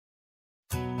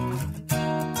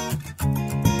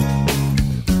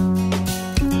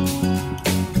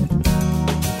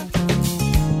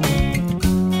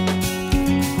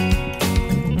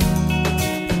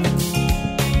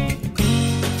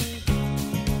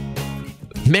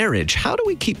Marriage. How do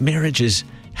we keep marriages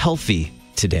healthy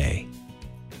today?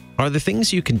 Are there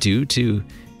things you can do to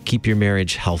keep your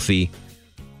marriage healthy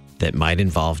that might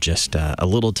involve just a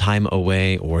little time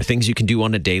away, or things you can do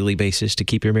on a daily basis to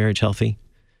keep your marriage healthy?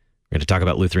 We're going to talk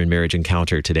about Lutheran Marriage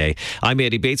Encounter today. I'm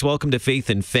Andy Bates. Welcome to Faith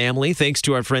and Family. Thanks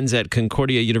to our friends at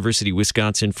Concordia University,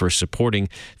 Wisconsin for supporting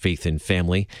Faith and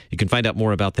Family. You can find out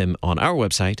more about them on our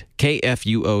website,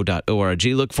 kfuo.org.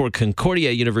 Look for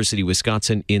Concordia University,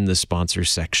 Wisconsin in the sponsors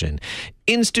section.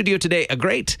 In studio today, a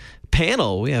great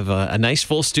panel. We have a nice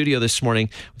full studio this morning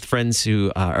with friends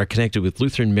who are connected with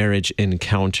Lutheran Marriage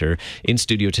Encounter. In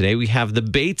studio today, we have the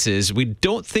Bateses. We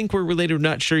don't think we're related. We're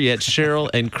not sure yet. Cheryl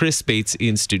and Chris Bates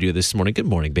in studio this morning. Good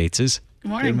morning, Bateses. Good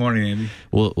morning. Good morning, Andy.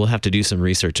 We'll have to do some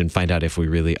research and find out if we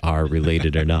really are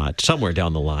related or not, somewhere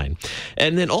down the line.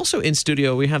 And then also in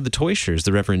studio, we have the Teuschers,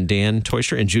 the Reverend Dan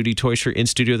Teuscher and Judy Teuscher in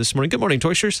studio this morning. Good morning,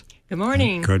 Teuschers. Good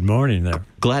morning. Good morning there.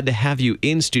 Glad to have you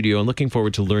in studio and looking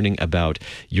forward to learning about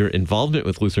your involvement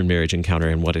with Lutheran Marriage Encounter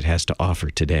and what it has to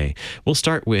offer today. We'll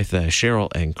start with Cheryl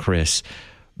and Chris.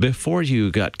 Before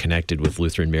you got connected with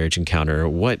Lutheran Marriage Encounter,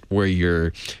 what were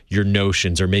your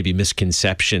notions or maybe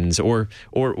misconceptions, or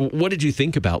what did you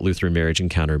think about Lutheran Marriage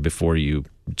Encounter before you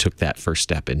took that first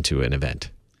step into an event?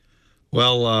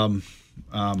 Well,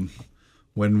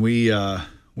 when we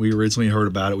originally heard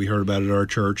about it, we heard about it at our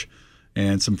church,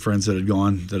 and some friends that had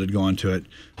gone to it.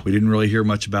 We didn't really hear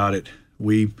much about it.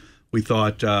 We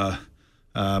thought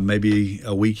maybe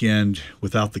a weekend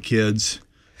without the kids.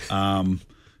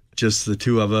 Just the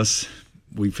two of us.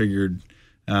 We figured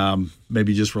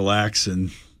maybe just relax and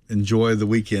enjoy the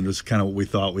weekend was kind of what we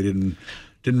thought. We didn't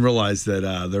realize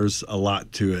that there's a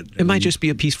lot to it. It might just be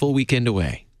a peaceful weekend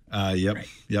away. Yep, Right.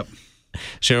 Yep.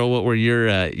 Cheryl, what were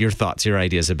your thoughts, your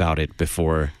ideas about it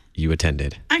before you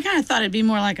attended? I kind of thought it'd be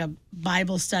more like a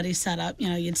Bible study setup. You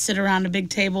know, you'd sit around a big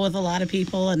table with a lot of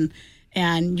people and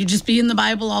you'd just be in the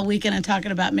Bible all weekend and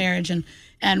talking about marriage.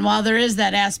 And while there is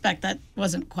that aspect, it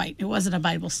wasn't a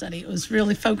Bible study. It was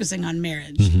really focusing on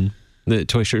marriage. Mm-hmm. The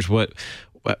Teuschers,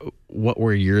 what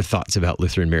were your thoughts about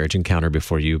Lutheran Marriage Encounter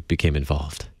before you became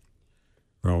involved?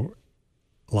 Well,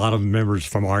 a lot of members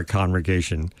from our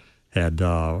congregation had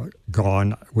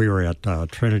gone. We were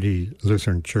at Trinity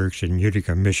Lutheran Church in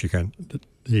Utica, Michigan,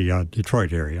 the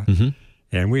Detroit area. Mm-hmm.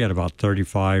 And we had about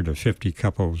 35 to 50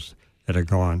 couples that had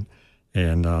gone.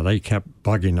 And they kept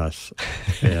bugging us.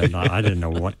 And I didn't know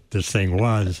what this thing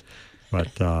was, but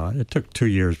it took 2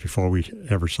 years before we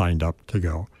ever signed up to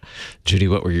go. Judy,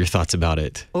 what were your thoughts about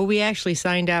it? Well, we actually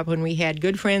signed up when we had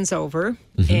good friends over,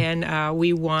 and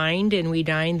we wined and we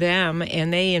dined them,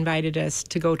 and they invited us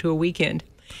to go to a weekend.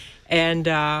 And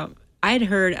I'd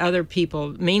heard other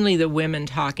people, mainly the women,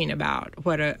 talking about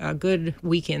what a good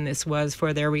weekend this was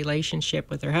for their relationship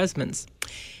with their husbands.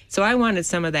 So I wanted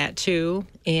some of that too,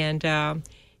 and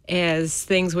as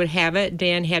things would have it,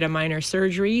 Dan had a minor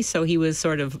surgery, so he was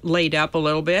sort of laid up a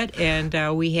little bit, and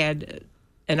we had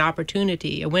a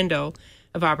window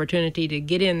of opportunity to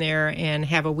get in there and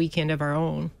have a weekend of our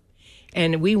own.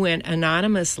 And we went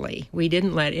anonymously. We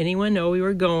didn't let anyone know we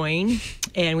were going,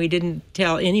 and we didn't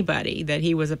tell anybody that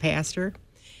he was a pastor.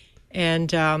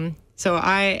 And so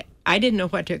I didn't know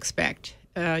what to expect.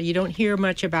 You don't hear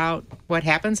much about what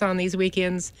happens on these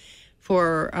weekends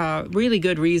for really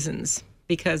good reasons,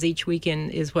 because each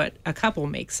weekend is what a couple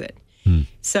makes it.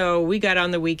 So we got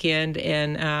on the weekend,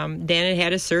 and Dan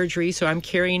had a surgery, so I'm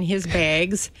carrying his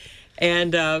bags.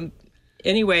 And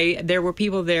anyway, there were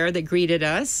people there that greeted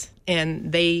us,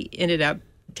 and they ended up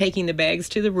taking the bags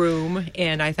to the room.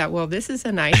 And I thought, well, this is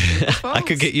a nice group of folks. I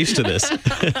could get used to this.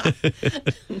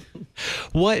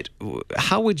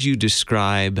 How would you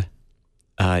describe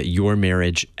your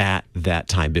marriage at that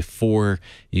time before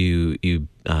you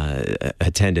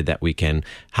attended that weekend?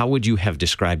 How would you have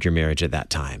described your marriage at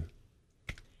that time?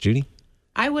 Judy?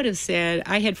 I would have said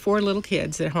I had 4 little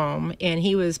kids at home, and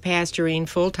he was pastoring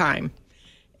full time.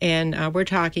 And we're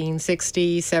talking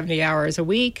 60, 70 hours a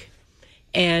week.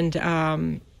 And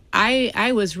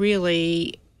I was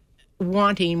really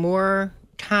wanting more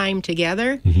time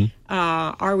together. Mm-hmm.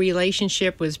 Our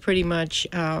relationship was pretty much...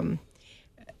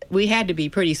 we had to be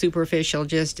pretty superficial,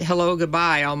 just hello,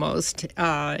 goodbye almost.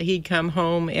 He'd come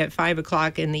home at 5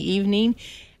 o'clock in the evening,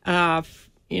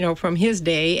 from his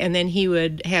day, and then he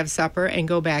would have supper and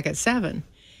go back at 7.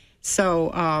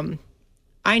 So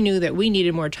I knew that we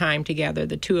needed more time together,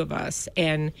 the two of us,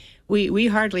 and we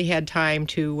hardly had time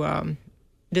to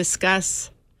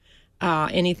discuss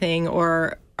anything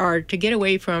or to get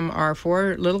away from our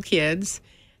 4 little kids.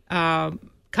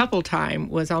 Couple time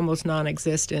was almost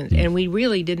non-existent, and we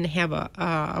really didn't have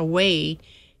a way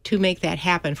to make that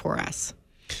happen for us.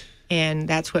 And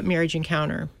that's what Marriage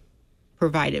Encounter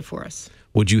provided for us.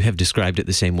 Would you have described it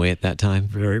the same way at that time?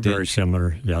 Very, very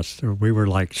similar, yes. We were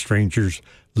like strangers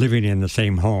living in the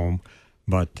same home,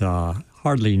 but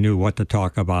hardly knew what to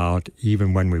talk about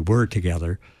even when we were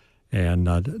together,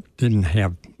 and didn't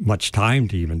have much time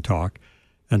to even talk.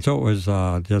 And so it was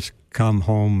just come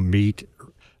home, meet,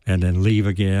 and then leave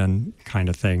again kind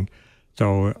of thing.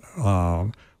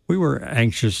 So we were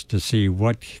anxious to see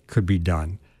what could be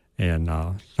done. And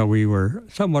so we were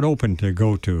somewhat open to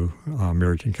go to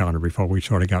Marriage Encounter before we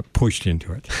sort of got pushed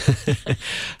into it.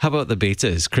 How about the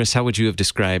Bateses? Chris, how would you have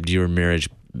described your marriage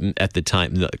at the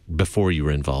time, before you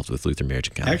were involved with Lutheran Marriage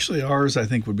Encounter? Actually, ours, I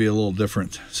think, would be a little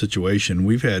different situation.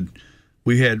 We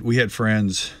had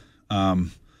friends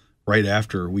right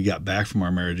after we got back from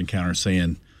our Marriage Encounter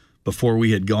saying before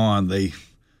we had gone, they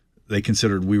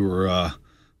considered we were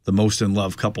the most in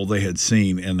love couple they had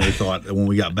seen, and they thought that when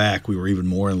we got back, we were even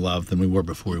more in love than we were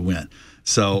before we went.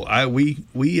 So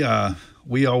we've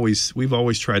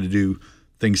always tried to do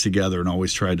things together and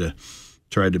always tried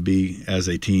to be as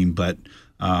a team. But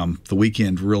the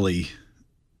weekend really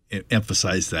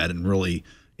emphasized that and really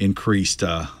increased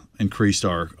our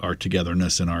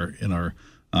togetherness and our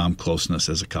closeness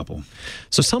as a couple.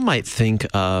 So some might think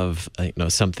of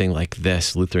something like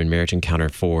this, Lutheran Marriage Encounter,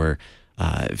 for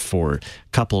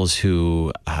couples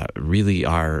who really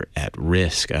are at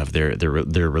risk of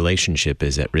their relationship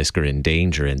is at risk or in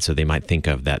danger, and so they might think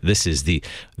of that this is the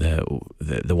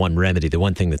one remedy, the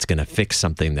one thing that's going to fix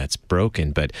something that's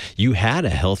broken. But you had a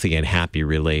healthy and happy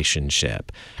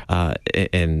relationship,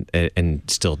 and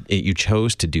still you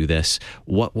chose to do this.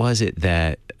 What was it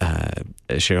that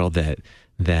Cheryl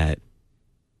that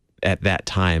at that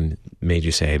time made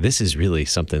you say this is really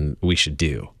something we should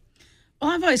do? Well,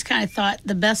 I've always kind of thought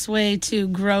the best way to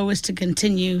grow is to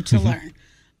continue to learn.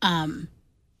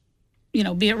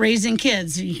 Be it raising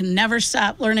kids, you can never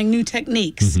stop learning new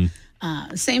techniques.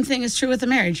 Same thing is true with a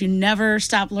marriage. You never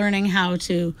stop learning how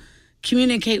to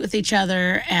communicate with each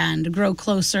other and grow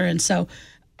closer. And so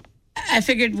I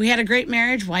figured we had a great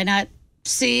marriage. Why not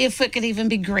see if it could even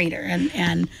be greater?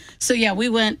 And so, yeah, we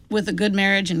went with a good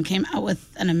marriage and came out with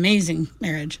an amazing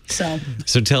marriage. So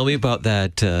tell me about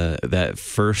that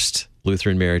first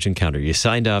Lutheran Marriage Encounter. You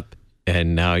signed up,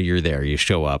 and now you're there. You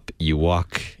show up. You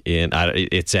walk in.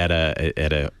 It's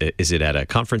is it at a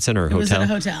conference center or hotel? It was at a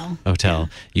hotel. Hotel.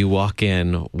 Yeah. You walk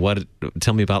in.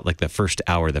 Tell me about like the first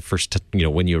hour, the first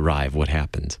when you arrive. What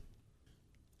happened?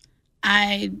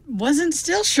 I wasn't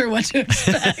still sure what to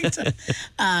expect.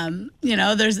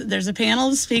 There's a panel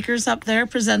of speakers up there,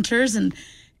 presenters,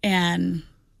 and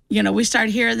we start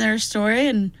hearing their story,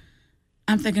 and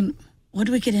I'm thinking, what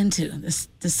do we get into? This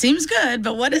seems good,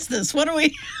 but what is this? What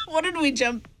did we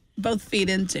jump both feet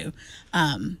into?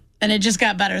 And it just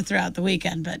got better throughout the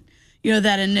weekend. But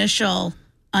that initial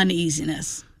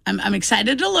uneasiness. I'm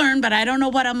excited to learn, but I don't know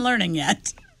what I'm learning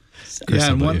yet. So.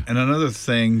 Yeah, and another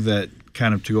thing that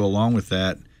kind of to go along with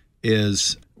that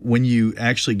is when you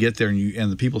actually get there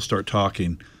and the people start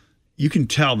talking, you can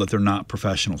tell that they're not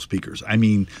professional speakers. I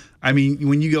mean,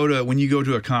 when you go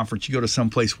to a conference, you go to some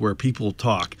place where people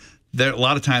talk. A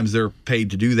lot of times they're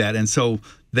paid to do that, and so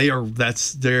they're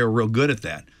real good at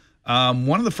that.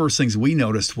 One of the first things we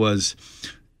noticed was,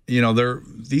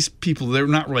 these people, they're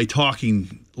not really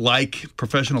talking like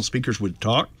professional speakers would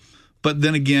talk. But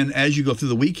then again, as you go through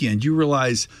the weekend, you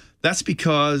realize that's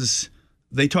because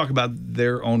they talk about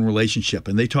their own relationship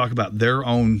and they talk about their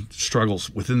own struggles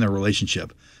within their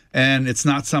relationship. And it's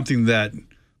not something that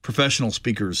professional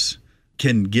speakers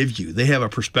can give you. They have a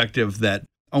perspective that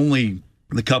only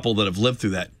the couple that have lived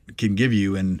through that can give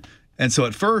you. And so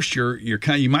at first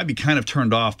you might be kind of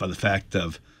turned off by the fact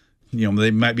of,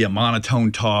 they might be a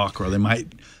monotone talk, or they might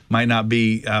not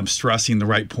be stressing the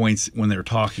right points when they're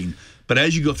talking. But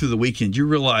as you go through the weekend, you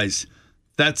realize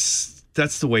that's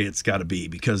the way it's got to be,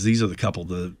 because these are the couples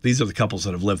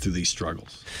that have lived through these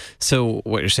struggles. So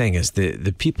what you're saying is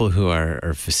the people who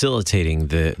are facilitating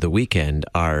the weekend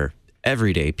are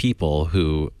everyday people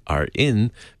who are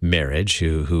in marriage,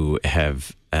 who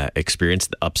have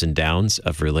experienced the ups and downs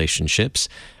of relationships.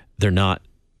 They're not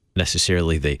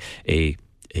necessarily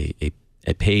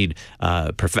a paid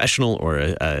professional or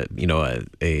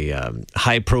a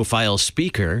high profile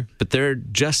speaker, but they're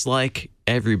just like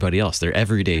everybody else. They're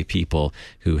everyday people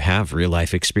who have real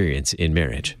life experience in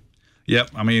marriage. Yep.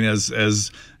 I mean, as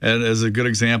a good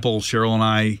example, Cheryl and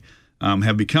I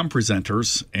have become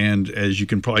presenters, and as you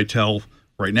can probably tell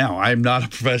right now, I'm not a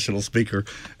professional speaker,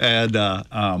 and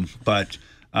but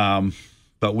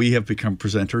we have become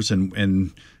presenters,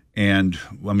 and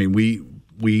I mean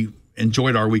we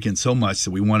enjoyed our weekend so much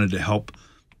that we wanted to help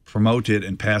promote it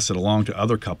and pass it along to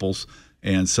other couples.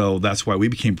 And so that's why we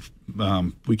became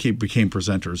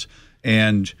presenters.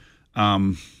 And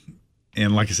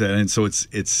like I said, and so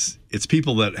it's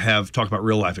people that have talked about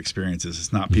real life experiences.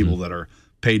 It's not people that are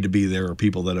paid to be there or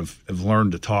people that have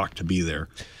learned to talk to be there.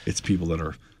 It's people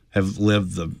that have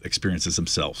lived the experiences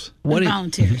themselves.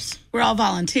 Volunteers. We're all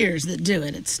volunteers that do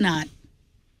it. It's not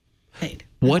paid.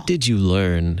 What did you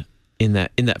learn in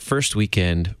that first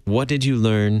weekend? What did you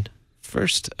learn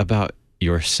first about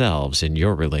yourselves and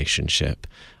your relationship?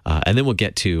 And then we'll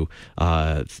get to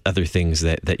other things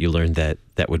that you learned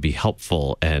that would be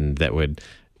helpful and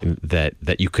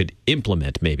that you could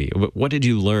implement maybe. What did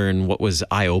you learn? What was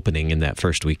eye-opening in that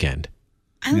first weekend?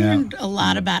 I learned a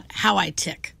lot about how I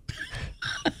tick.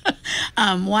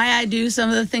 Why I do some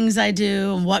of the things I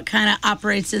do and what kind of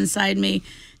operates inside me.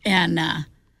 And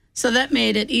so that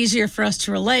made it easier for us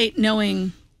to relate,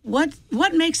 knowing what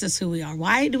makes us who we are.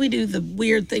 Why do we do the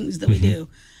weird things that we do?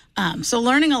 So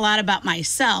learning a lot about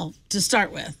myself to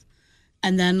start with,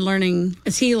 and then learning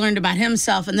as he learned about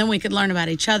himself, and then we could learn about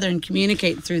each other and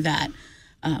communicate through that.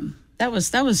 That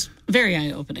was very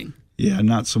eye-opening. Yeah,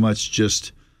 not so much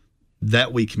just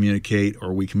that we communicate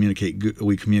or we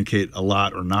communicate a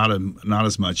lot or not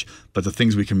as much, but the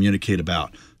things we communicate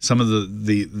about. Some of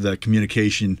the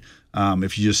communication,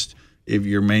 if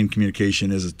your main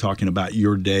communication is talking about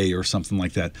your day or something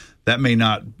like that,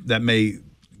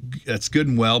 that's good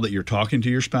and well that you're talking to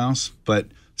your spouse, but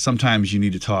sometimes you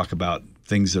need to talk about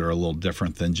things that are a little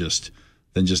different than just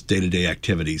day-to-day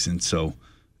activities. And so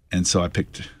I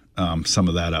picked some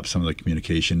of that up, some of the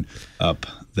communication up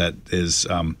that is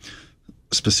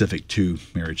specific to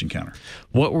Marriage Encounter.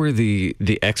 What were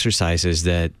the exercises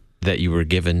that you were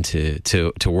given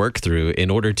to work through in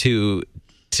order to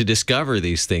discover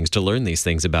these things, to learn these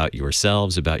things about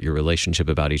yourselves, about your relationship,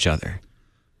 about each other?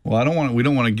 Well, we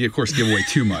don't want to, of course, give away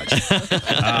too much.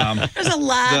 There's a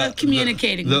lot of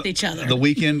communicating with each other. The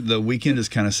weekend is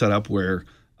kind of set up where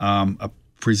a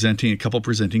couple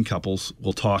presenting couples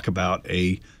will talk about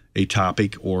a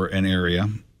topic or an area,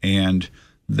 and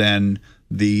then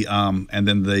the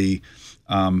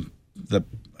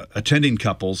attending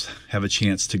couples have a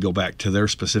chance to go back to their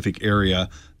specific area.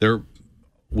 They're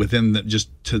within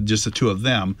just the two of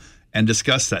them and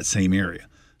discuss that same area.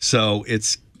 So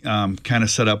it's kind of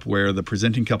set up where the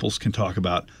presenting couples can talk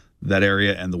about that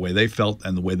area and the way they felt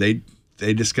and the way they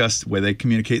discussed, the way they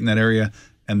communicate in that area,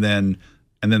 and then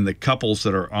the couples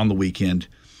that are on the weekend,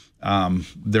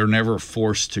 they're never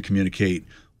forced to communicate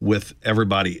with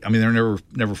everybody. I mean, they're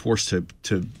never forced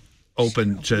to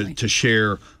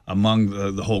share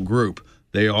among the whole group.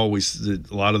 A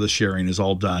lot of the sharing is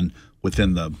all done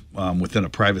within a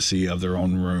privacy of their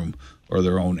own room or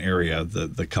their own area,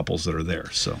 the couples that are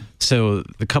there. So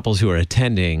the couples who are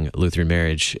attending Lutheran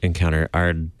Marriage Encounter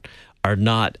are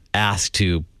not asked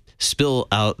to spill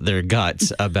out their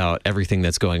guts about everything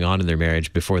that's going on in their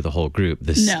marriage before the whole group.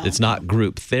 It's not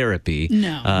group therapy.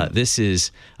 No. This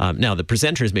is now the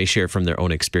presenters may share from their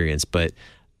own experience, but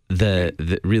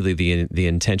the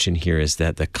intention here is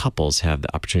that the couples have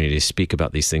the opportunity to speak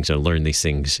about these things and learn these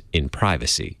things in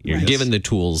privacy. You're given the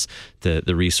tools,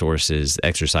 the resources, the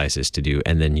exercises to do,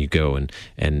 and then you go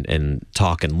and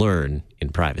talk and learn in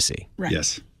privacy. Right.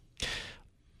 Yes.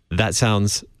 That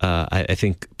sounds, I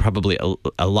think, probably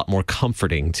a lot more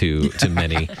comforting to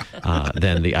many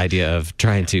than the idea of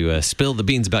trying to spill the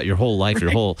beans about your whole life,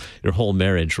 your whole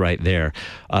marriage, right there.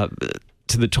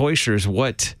 To the Toishers,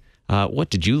 what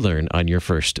did you learn on your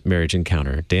first marriage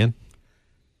encounter, Dan?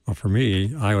 Well, for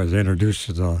me, I was introduced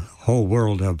to the whole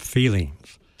world of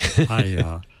feelings.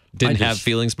 I didn't have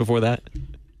feelings before that?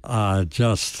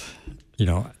 Just,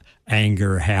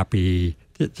 anger, happy,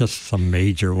 just some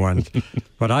major ones.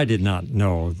 But I did not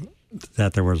know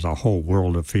that there was a whole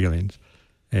world of feelings.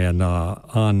 And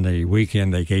on the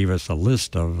weekend, they gave us a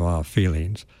list of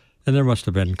feelings. And there must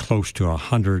have been close to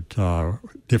 100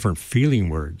 different feeling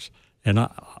words. And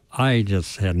I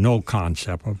just had no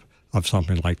concept of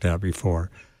something like that before.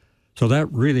 So that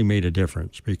really made a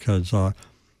difference because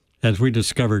as we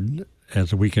discovered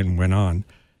as the weekend went on,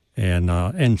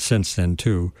 and since then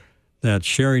too, that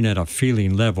sharing at a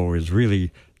feeling level is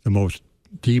really the most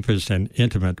deepest and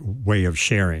intimate way of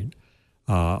sharing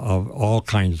of all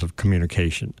kinds of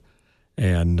communication.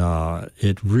 And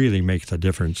it really makes a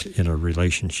difference in a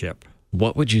relationship.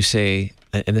 What would you say,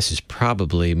 and this is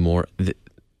probably more...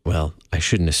 Well, I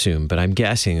shouldn't assume, but I'm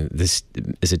guessing this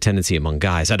is a tendency among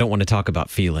guys. I don't want to talk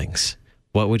about feelings.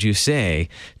 What would you say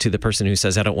to the person who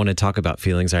says, I don't want to talk about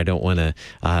feelings, I don't want to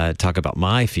talk about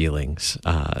my feelings,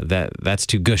 that's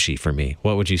too gushy for me?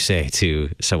 What would you say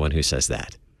to someone who says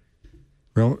that?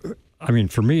 Well, I mean,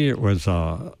 for me, it was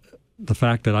the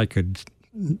fact that I could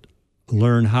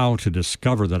learn how to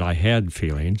discover that I had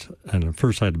feelings, and at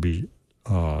first I had to be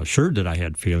sure that I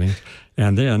had feelings,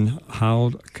 and then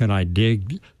how can I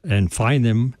dig and find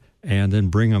them and then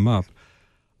bring them up.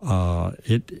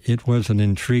 It was an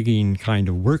intriguing kind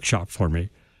of workshop for me,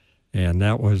 and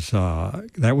that was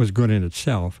good in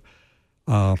itself.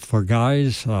 For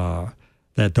guys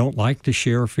that don't like to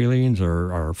share feelings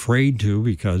or are afraid to,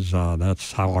 because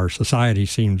that's how our society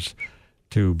seems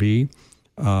to be,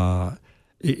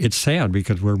 it's sad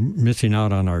because we're missing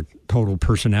out on our total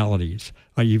personalities,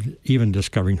 even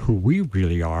discovering who we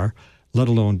really are, let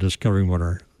alone discovering what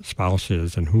our spouse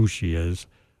is and who she is.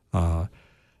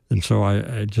 And so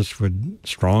I just would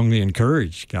strongly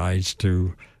encourage guys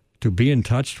to be in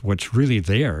touch with what's really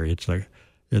there. It's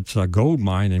a gold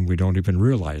mine, and we don't even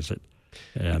realize it.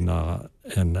 And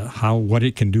what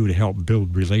it can do to help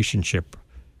build relationship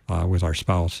with our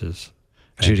spouse is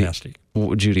fantastic.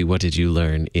 Judy, what did you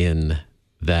learn in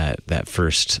that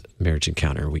first marriage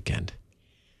encounter weekend?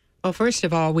 Well, first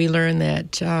of all, we learned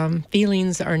that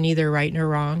feelings are neither right nor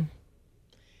wrong.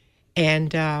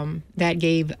 And that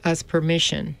gave us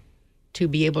permission to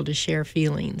be able to share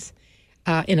feelings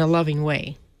in a loving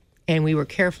way. And we were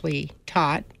carefully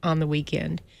taught on the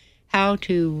weekend how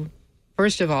to,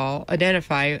 first of all,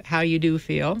 identify how you do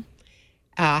feel,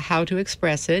 how to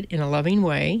express it in a loving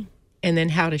way, and then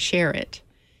how to share it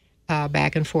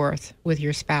back and forth with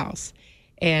your spouse.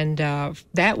 And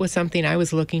that was something I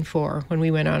was looking for when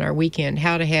we went on our weekend,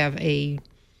 how to have a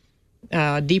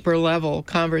deeper level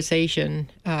conversation.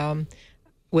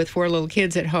 With 4 little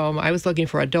kids at home, I was looking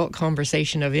for adult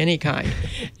conversation of any kind.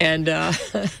 And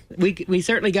we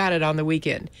certainly got it on the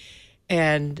weekend.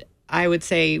 And I would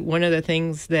say one of the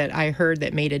things that I heard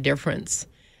that made a difference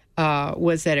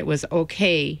was that it was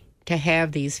okay to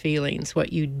have these feelings.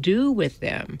 What you do with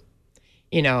them,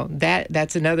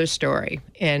 that's another story.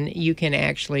 And you can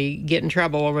actually get in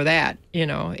trouble over that,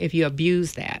 if you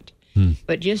abuse that.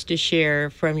 But just to share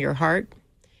from your heart,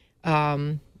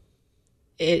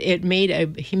 it made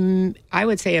I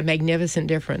would say, a magnificent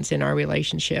difference in our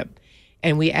relationship.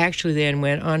 And we actually then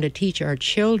went on to teach our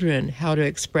children how to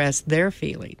express their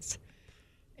feelings.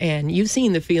 And you've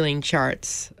seen the feeling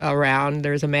charts around.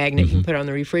 There's a magnet you can put on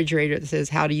the refrigerator that says,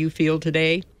 "How do you feel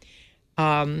today?"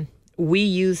 We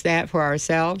use that for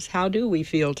ourselves. How do we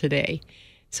feel today?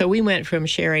 So we went from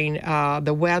sharing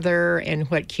the weather and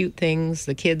what cute things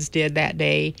the kids did that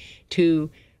day to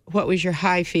what was your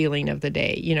high feeling of the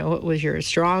day? What was your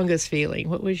strongest feeling?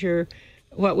 What was your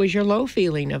low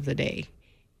feeling of the day?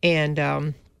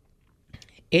 And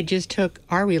it just took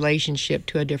our relationship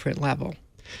to a different level.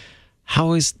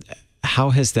 How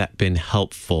has that been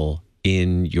helpful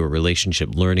in your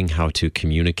relationship, learning how to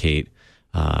communicate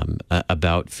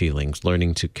about feelings,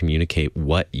 learning to communicate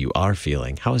what you are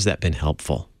feeling? How has that been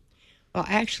helpful? Well,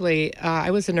 actually,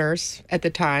 I was a nurse at the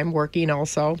time, working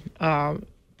also,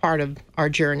 part of our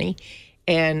journey.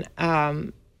 And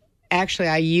actually,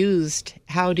 I used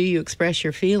how do you express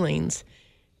your feelings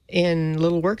in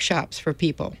little workshops for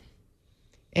people.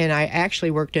 And I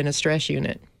actually worked in a stress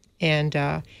unit. And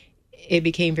it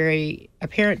became very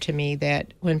apparent to me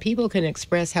that when people can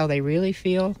express how they really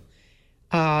feel,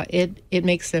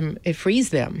 it frees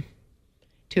them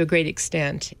to a great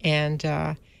extent.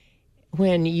 And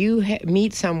when you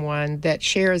meet someone that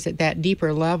shares at that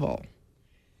deeper level,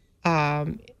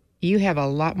 you have a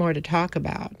lot more to talk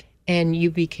about, and you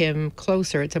become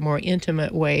closer. It's a more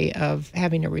intimate way of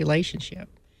having a relationship.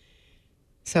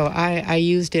 So I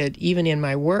used it even in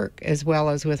my work as well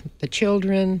as with the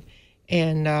children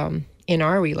and in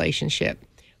our relationship.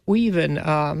 We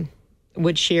even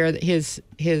would share his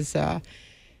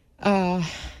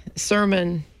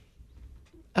sermon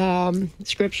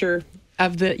scripture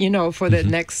of the for the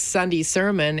next Sunday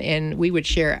sermon, and we would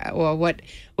share, well,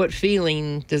 what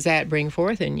feeling does that bring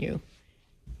forth in you,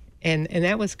 and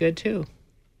that was good too.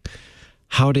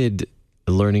 How did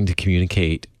learning to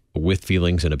communicate with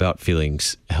feelings and about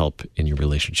feelings help in your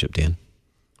relationship, Dan?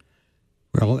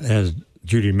 Well, as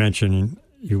Judy mentioned,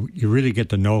 you really get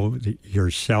to know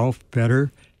yourself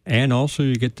better, and also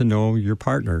you get to know your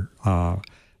partner,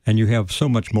 and you have so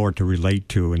much more to relate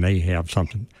to, and they have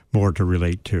something more to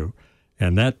relate to.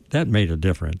 And that made a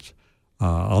difference.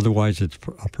 Otherwise, it's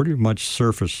a pretty much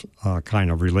surface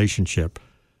kind of relationship.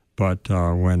 But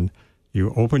when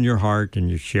you open your heart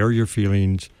and you share your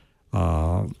feelings,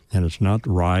 and it's not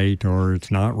right or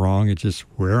it's not wrong, it's just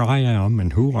where I am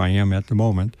and who I am at the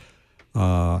moment,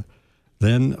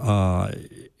 then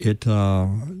it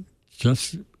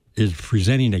just is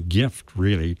presenting a gift,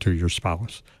 really, to your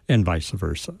spouse and vice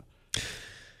versa.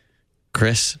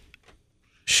 Chris,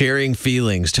 Sharing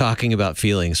feelings, talking about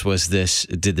feelings.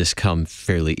 Did this come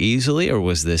fairly easily, or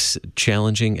was this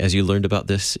challenging as you learned about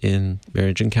this in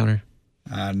Marriage Encounter?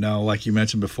 No, like you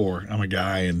mentioned before, I'm a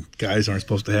guy, and guys aren't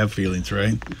supposed to have feelings,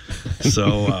 right?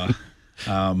 So,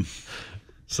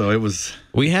 so it was.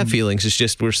 We have feelings. It's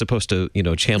just we're supposed to,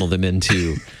 channel them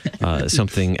into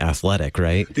something athletic,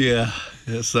 right? Yeah.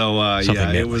 So,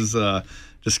 Something it was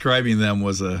describing them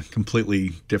was a completely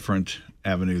different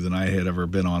avenue than I had ever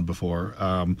been on before.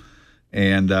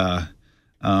 And one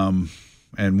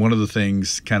of the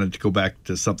things, kind of to go back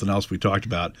to something else we talked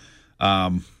about,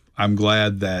 I'm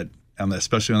glad that,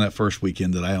 especially on that first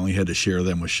weekend, that I only had to share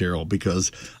them with Cheryl,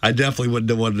 because I definitely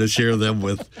wouldn't have wanted to share them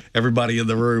with everybody in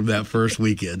the room that first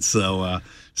weekend. So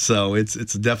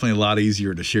it's definitely a lot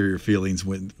easier to share your feelings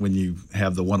when you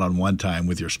have the one-on-one time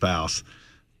with your spouse.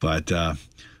 But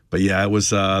yeah, it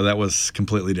was that was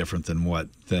completely different than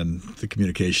the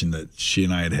communication that she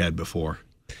and I had before.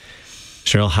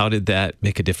 Cheryl, how did that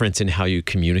make a difference in how you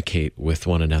communicate with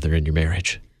one another in your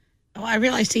marriage? Oh, I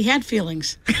realized he had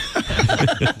feelings.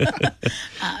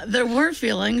 There were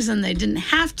feelings, and they didn't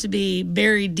have to be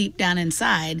buried deep down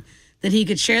inside, that he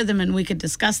could share them and we could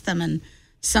discuss them. And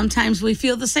sometimes we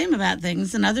feel the same about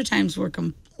things, and other times we're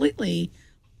completely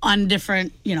on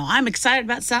different, I'm excited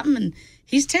about something and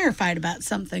he's terrified about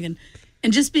something.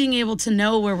 And just being able to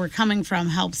know where we're coming from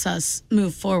helps us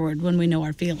move forward when we know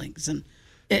our feelings. And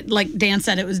it, like Dan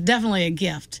said, it was definitely a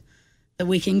gift that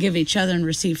we can give each other and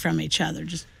receive from each other,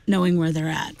 just knowing where they're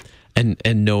at.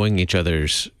 And knowing each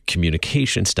other's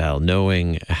communication style,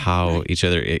 knowing how each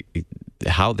other,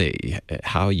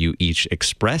 how you each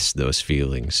express those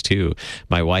feelings too.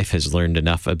 My wife has learned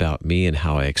enough about me and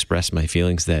how I express my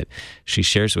feelings that she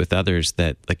shares with others,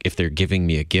 that like if they're giving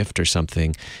me a gift or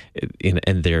something,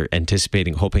 and they're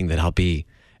anticipating, hoping that I'll be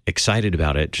excited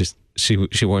about it, just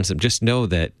she warns them, just know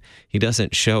that he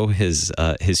doesn't show his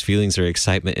feelings or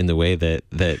excitement in the way that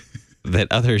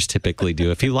others typically do.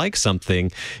 If he likes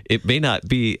something, it may not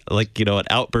be like, an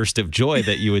outburst of joy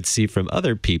that you would see from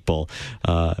other people.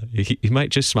 He might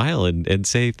just smile and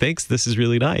say, thanks, this is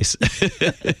really nice.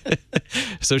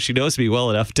 So she knows me well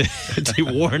enough to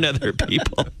warn other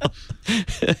people.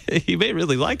 He may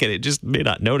really like it just may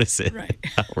not notice it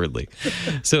outwardly.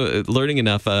 So learning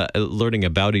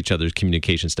about each other's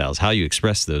communication styles, how you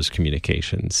express those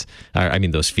communications,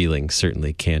 those feelings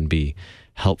certainly can be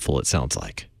helpful, it sounds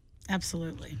like.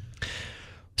 Absolutely.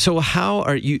 So how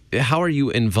are you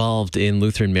involved in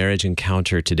Lutheran Marriage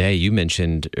Encounter today? You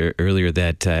mentioned earlier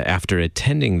that after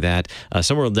attending that,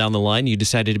 somewhere down the line, you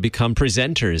decided to become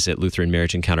presenters at Lutheran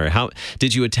Marriage Encounter. How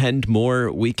did you attend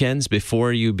more weekends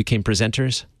before you became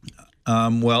presenters?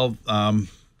 When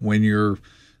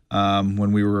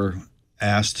we were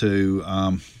asked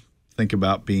to think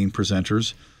about being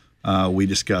presenters, we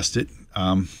discussed it,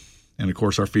 and of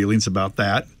course our feelings about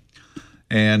that.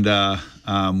 And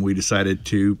we decided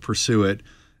to pursue it.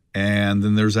 And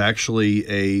then there's actually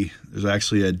a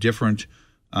different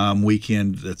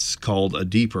weekend that's called a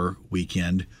deeper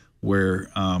weekend, where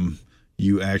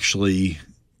you actually,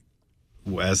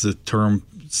 as the term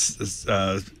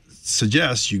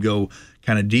suggests, you go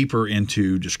kind of deeper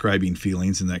into describing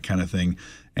feelings and that kind of thing.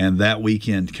 And that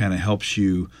weekend kind of helps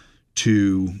you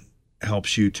to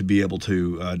be able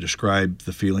to describe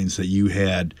the feelings that you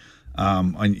had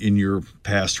in your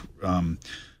past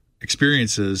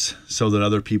experiences, so that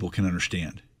other people can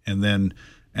understand. And then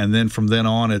from then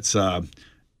on, it's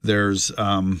there's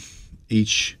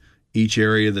each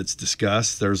area that's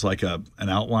discussed. There's like an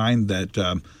outline that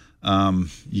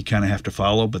you kind of have to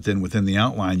follow, but then within the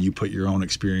outline, you put your own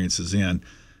experiences in,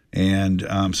 and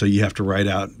so you have to write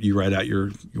out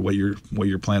what you're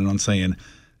planning on saying,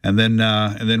 and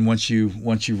then once you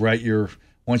write your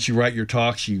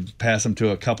talks, you pass them to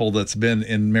a couple that's been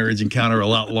in Marriage Encounter a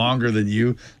lot longer than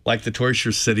you, like the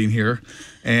Toyshers sitting here,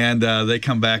 and they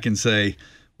come back and say,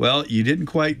 well, you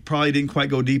probably didn't quite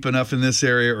go deep enough in this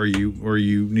area, or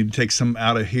you need to take some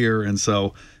out of here, and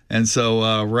so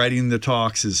writing the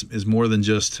talks is more than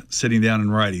just sitting down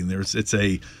and writing. It's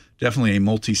definitely a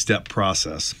multi-step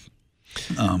process,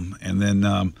 and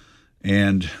then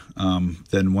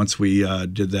once we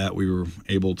did that, we were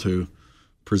able to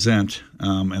present,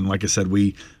 and like I said,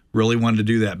 we really wanted to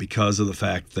do that because of the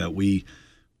fact that we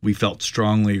felt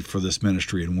strongly for this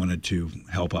ministry and wanted to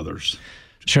help others.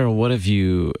 Cheryl, what have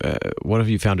you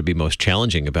found to be most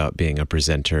challenging about being a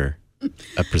presenting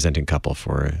couple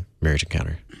for a Marriage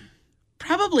Encounter?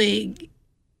 Probably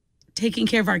taking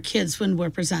care of our kids when we're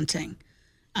presenting.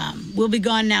 We'll be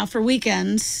gone now for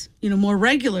weekends, more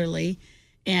regularly,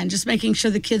 and just making sure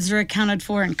the kids are accounted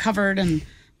for and covered, and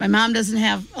My mom doesn't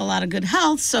have a lot of good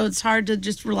health, so it's hard to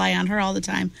just rely on her all the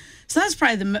time. So that's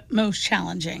probably the most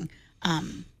challenging.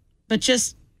 But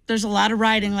just there's a lot of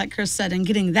riding, like Chris said, and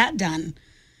getting that done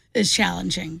is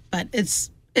challenging. But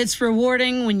it's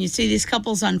rewarding when you see these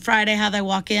couples on Friday, how they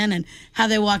walk in and how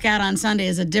they walk out on Sunday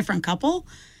as a different couple.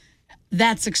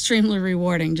 That's extremely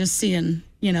rewarding, just seeing,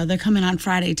 they're coming on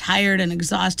Friday tired and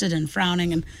exhausted and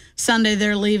frowning, and Sunday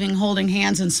they're leaving holding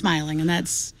hands and smiling, and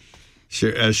that's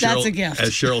a gift.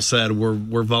 As Cheryl said,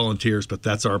 we're volunteers, but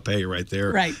that's our pay right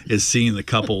there. Right. Is seeing the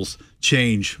couples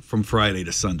change from Friday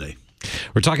to Sunday.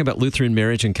 We're talking about Lutheran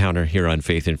Marriage Encounter here on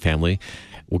Faith and Family.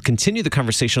 We'll continue the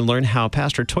conversation and learn how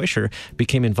Pastor Teuscher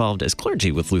became involved as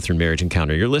clergy with Lutheran Marriage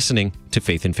Encounter. You're listening to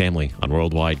Faith and Family on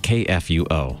Worldwide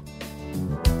KFUO.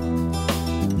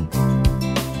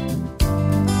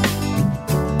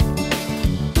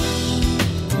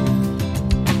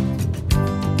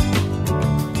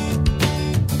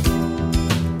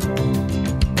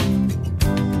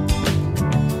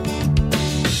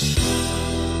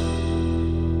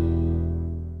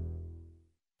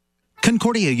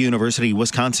 Concordia University,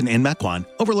 Wisconsin in Mequon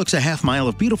overlooks a half-mile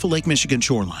of beautiful Lake Michigan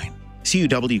shoreline.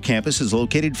 CUW campus is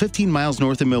located 15 miles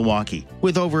north of Milwaukee,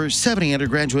 with over 70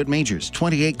 undergraduate majors,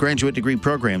 28 graduate degree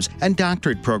programs, and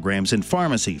doctorate programs in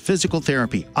pharmacy, physical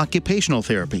therapy, occupational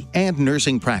therapy, and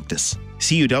nursing practice.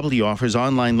 CUW offers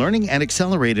online learning and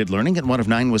accelerated learning at one of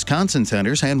 9 Wisconsin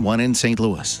centers and 1 in St.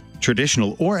 Louis.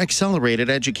 Traditional or accelerated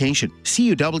education,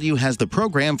 CUW has the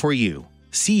program for you.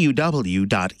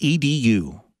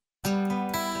 CUW.edu.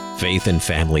 Faith and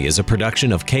Family is a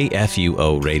production of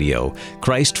KFUO Radio.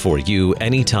 Christ for you,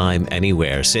 anytime,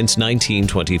 anywhere, since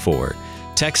 1924.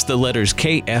 Text the letters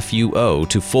KFUO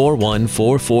to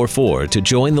 41444 to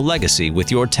join the legacy with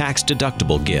your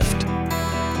tax-deductible gift.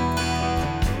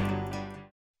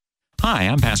 Hi,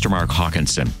 I'm Pastor Mark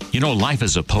Hawkinson. Life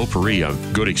is a potpourri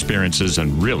of good experiences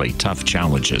and really tough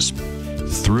challenges.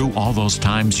 Through all those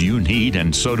times, you need,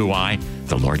 and so do I,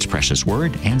 the Lord's precious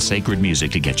word and sacred music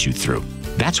to get you through.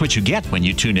 That's what you get when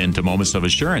you tune in to Moments of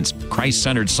Assurance.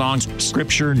 Christ-centered songs,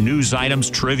 scripture, news items,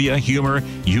 trivia, humor,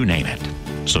 you name it.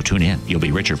 So tune in. You'll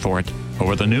be richer for it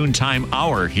over the noontime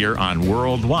hour here on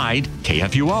Worldwide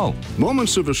KFUO.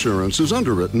 Moments of Assurance is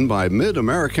underwritten by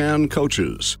Mid-American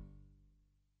Coaches.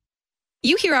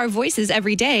 You hear our voices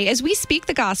every day as we speak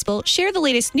the gospel, share the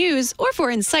latest news, or for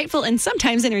insightful and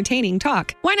sometimes entertaining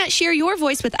talk. Why not share your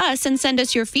voice with us and send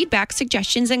us your feedback,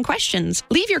 suggestions, and questions?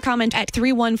 Leave your comment at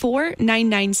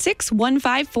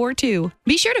 314-996-1542.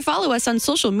 Be sure to follow us on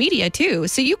social media, too,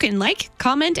 so you can like,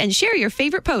 comment, and share your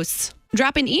favorite posts.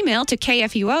 Drop an email to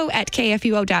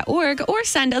kfuo@kfuo.org or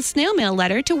send a snail mail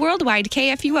letter to Worldwide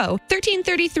KFUO,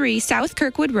 1333 South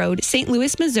Kirkwood Road, St.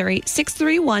 Louis, Missouri,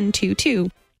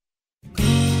 63122.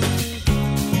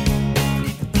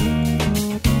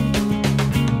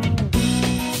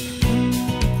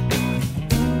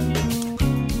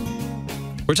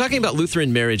 We're talking about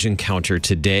Lutheran Marriage Encounter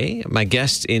today. My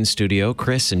guests in studio,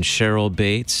 Chris and Cheryl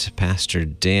Bates, Pastor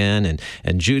Dan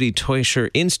and Judy Teuscher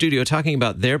in studio talking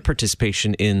about their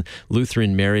participation in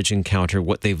Lutheran Marriage Encounter,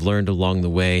 what they've learned along the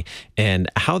way, and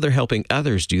how they're helping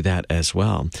others do that as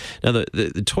well. Now, the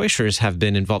Teuschers have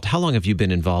been involved. How long have you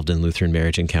been involved in Lutheran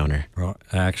Marriage Encounter? Well,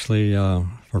 actually,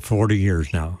 for 40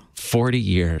 years now. 40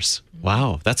 years.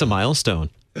 Wow, that's a milestone.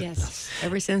 Yes,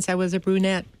 ever since I was a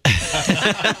brunette.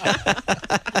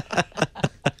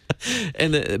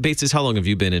 And the Bateses, how long have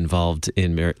you been involved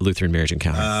in Lutheran Marriage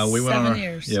Encounter? 7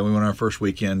 years. Yeah, we went on our first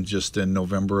weekend just in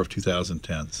November of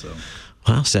 2010. So,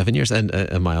 wow, 7 years and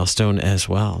a milestone as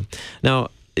well. Now,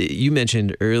 you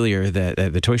mentioned earlier that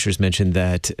the Teuschers mentioned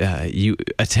that you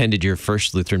attended your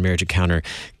first Lutheran Marriage Encounter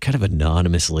kind of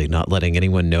anonymously, not letting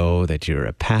anyone know that you're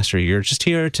a pastor. You're just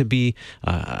here to be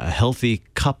a healthy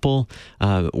couple.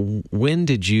 When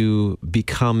did you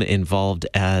become involved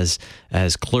as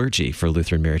clergy for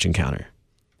Lutheran Marriage Encounter?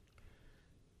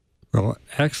 Well,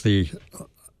 actually,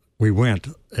 we went,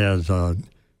 as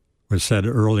was said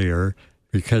earlier,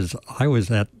 because I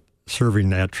was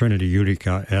serving at Trinity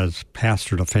Utica as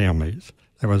pastor to families.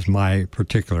 That was my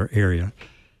particular area.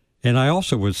 And I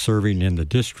also was serving in the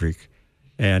district.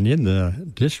 And in the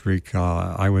district,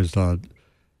 I was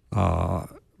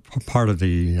part of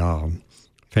the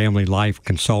family life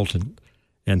consultant.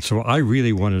 And so I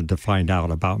really wanted to find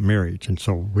out about marriage. And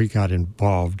so we got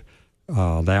involved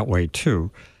that way,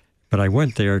 too. But I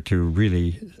went there to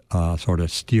really sort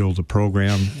of steal the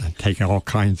program and take all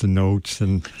kinds of notes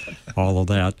and all of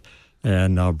that,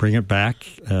 and bring it back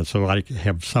so I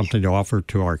have something to offer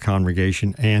to our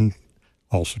congregation and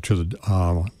also to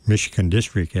the Michigan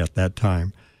district at that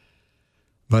time.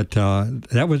 But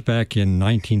that was back in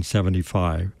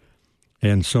 1975.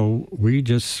 And so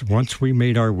once we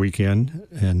made our weekend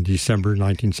in December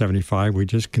 1975, we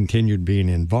just continued being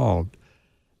involved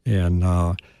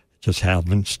and just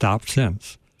haven't stopped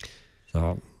since.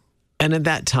 So, and at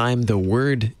that time, the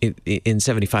word in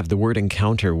 75, the word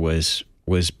encounter was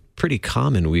pretty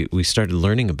common. We started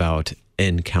learning about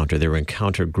encounter. There were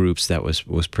encounter groups that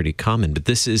was pretty common. But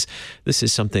this is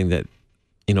something that,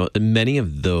 many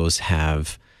of those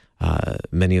have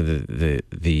many of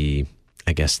the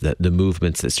I guess the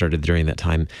movements that started during that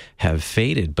time have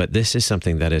faded, but this is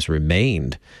something that has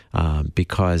remained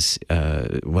because,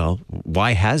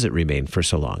 why has it remained for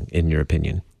so long, in your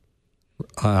opinion?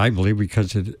 I believe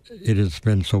because it has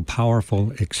been so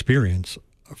powerful experience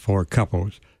for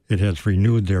couples. It has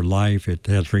renewed their life. It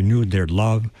has renewed their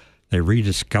love. They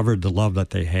rediscovered the love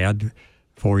that they had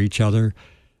for each other,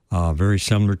 very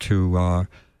similar to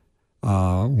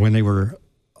when they were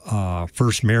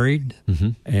first married,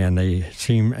 and they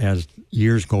seem, as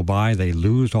years go by, they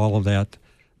lose all of that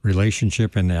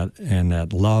relationship and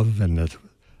that love and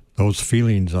those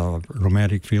feelings of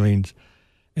romantic feelings,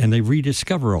 and they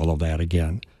rediscover all of that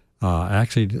again.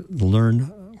 Actually,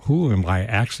 learn, who am I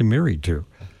actually married to,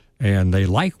 and they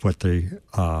like what they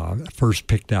first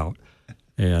picked out,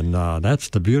 and that's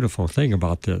the beautiful thing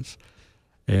about this,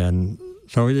 and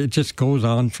so it just goes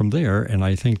on from there, and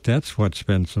I think that's what's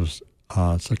been so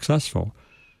successful.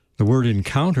 The word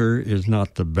encounter is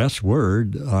not the best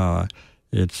word.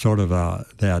 It's sort of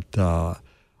that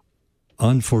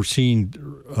unforeseen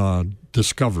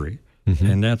discovery,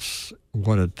 and that's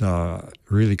what it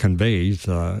really conveys.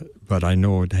 But I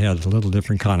know it has a little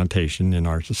different connotation in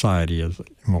our society as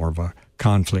more of a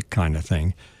conflict kind of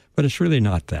thing. But it's really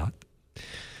not that.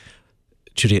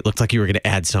 Judy, it looked like you were going to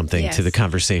add something to the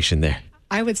conversation there.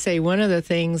 I would say one of the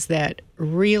things that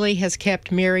really has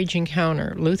kept Marriage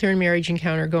Encounter, Lutheran Marriage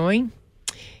Encounter, going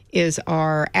is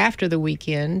after the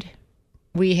weekend,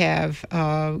 we have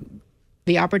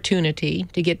the opportunity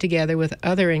to get together with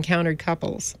other encountered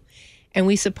couples, and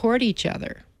we support each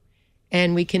other.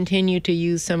 And we continue to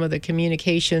use some of the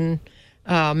communication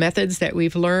methods that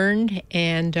we've learned,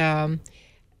 and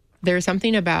there's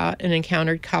something about an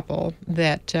encountered couple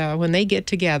that when they get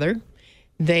together,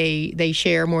 they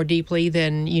share more deeply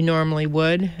than you normally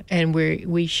would, and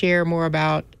we share more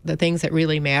about the things that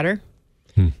really matter,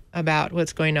 about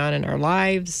what's going on in our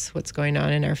lives, what's going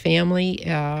on in our family.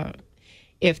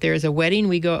 If there's a wedding,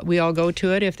 we all go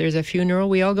to it. If there's a funeral,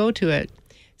 we all go to it.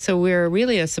 So we're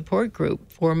really a support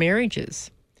group for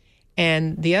marriages.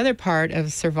 And the other part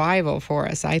of survival for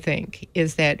us, I think,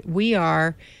 is that we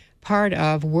are part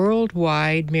of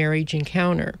Worldwide Marriage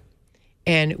Encounter.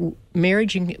 And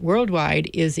Marriage Worldwide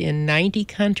is in 90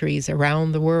 countries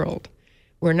around the world.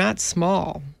 We're not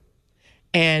small,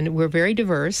 and we're very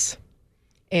diverse.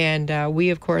 And we,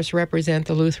 of course, represent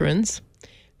the Lutherans.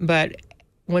 But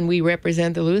when we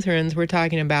represent the Lutherans, we're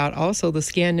talking about also the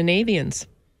Scandinavians,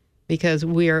 because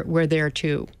we're there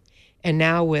too. And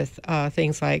now with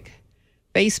things like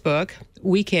Facebook,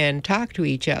 we can talk to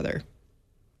each other.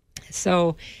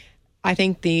 So I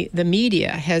think the media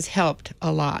has helped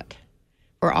a lot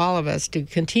for all of us to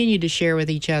continue to share with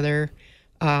each other,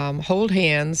 hold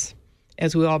hands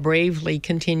as we all bravely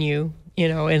continue,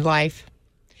 in life.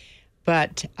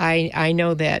 But I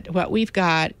know that what we've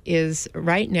got is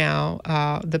right now,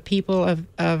 the people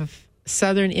of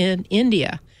southern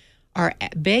India are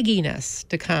begging us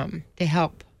to come to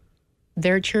help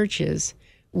their churches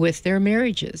with their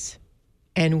marriages.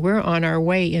 And we're on our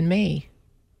way in May.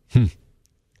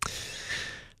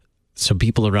 So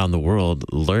people around the world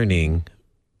learning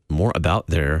more about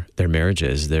their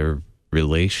marriages, their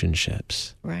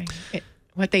relationships. Right.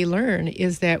 What they learn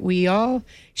is that we all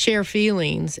share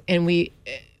feelings, and we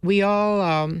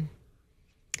all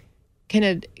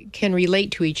can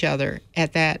relate to each other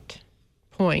at that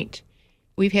point.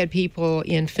 We've had people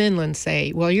in Finland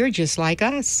say, "Well, you're just like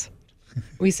us."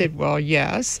 We said, "Well,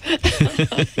 yes."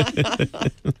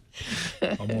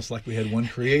 Almost like we had one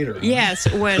creator. Huh?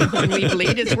 Yes, when we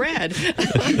bleed, it's red.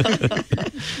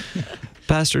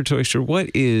 Pastor Teuscher, what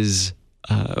is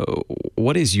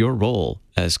your role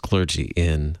as clergy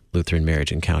in Lutheran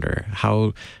Marriage Encounter?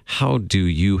 How do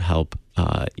you help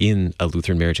in a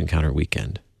Lutheran Marriage Encounter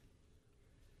weekend?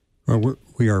 Well,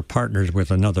 we are partners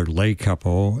with another lay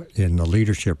couple in the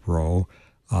leadership role,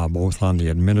 both on the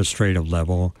administrative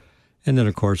level, and then,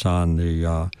 of course, on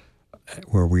the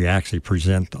where we actually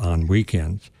present on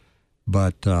weekends.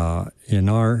 But in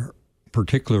our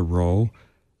particular role,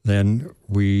 then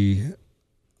we,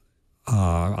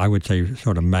 I would say,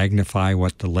 sort of magnify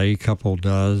what the lay couple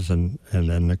does and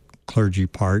then the clergy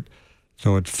part,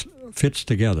 so it fits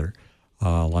together.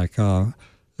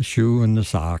 shoe and the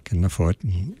sock and the foot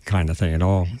and kind of thing. It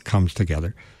all comes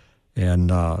together. And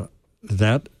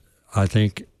that, I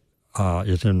think,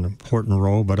 is an important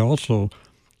role, but also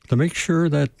to make sure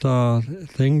that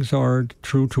things are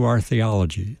true to our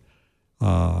theology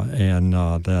and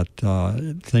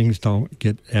that things don't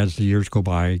get, as the years go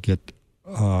by,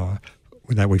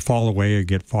 that we fall away or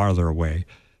get farther away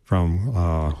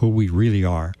from who we really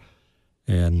are.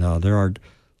 And there are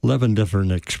 11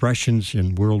 different expressions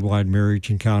in Worldwide Marriage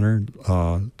Encounter,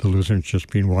 the Lutherans just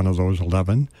being one of those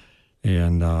 11.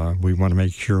 And we want to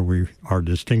make sure we are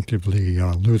distinctively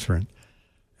Lutheran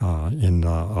in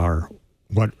our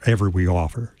whatever we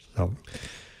offer. So,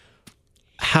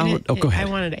 go ahead. I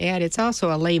wanted to add, it's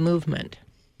also a lay movement.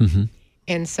 Mm-hmm.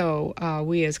 And so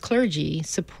we as clergy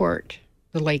support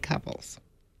the lay couples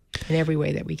in every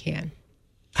way that we can.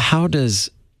 How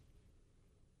does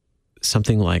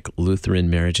something like Lutheran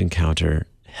Marriage Encounter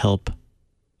help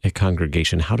a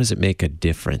congregation? How does it make a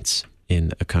difference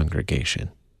in a congregation?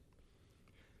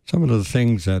 Some of the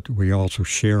things that we also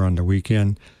share on the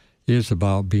weekend is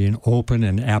about being open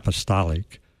and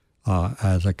apostolic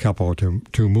as a couple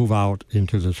to move out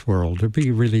into this world, to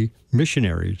be really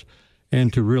missionaries,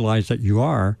 and to realize that you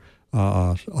are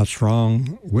a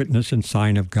strong witness and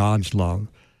sign of God's love.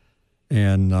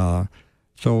 And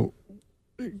so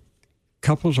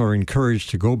couples are encouraged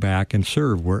to go back and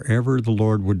serve wherever the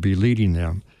Lord would be leading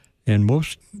them. And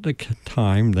most of the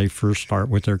time, they first start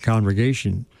with their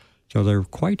congregation. So they're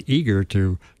quite eager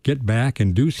to get back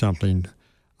and do something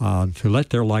to let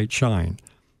their light shine.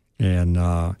 And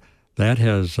that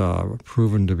has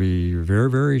proven to be very,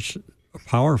 very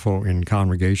powerful in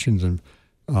congregations. And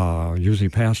usually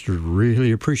pastors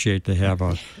really appreciate to have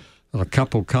a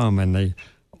couple come, and they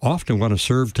often want to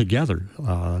serve together.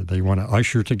 They want to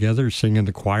usher together, sing in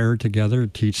the choir together,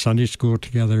 teach Sunday school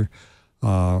together,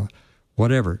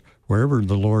 whatever. Wherever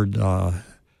the Lord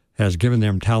has given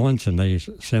them talents and they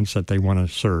sense that they want to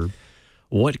serve.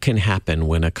 What can happen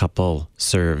when a couple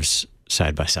serves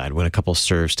side by side, when a couple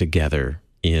serves together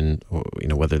in,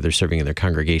 whether they're serving in their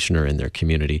congregation or in their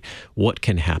community? What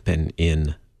can happen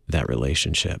in that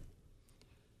relationship?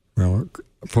 Well,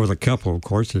 for the couple, of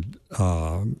course, it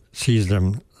sees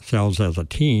themselves as a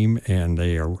team, and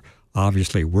they are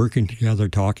obviously working together,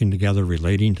 talking together,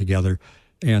 relating together,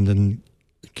 and then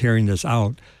carrying this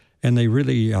out. And they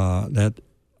really, that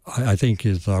I think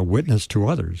is a witness to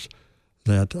others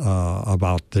that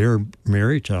about their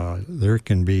marriage. There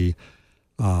can be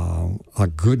a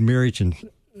good marriage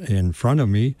in front of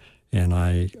me, and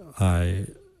I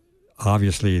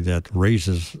obviously that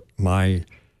raises my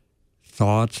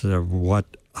thoughts of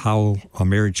how a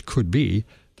marriage could be,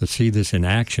 to see this in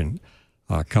action.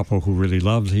 A couple who really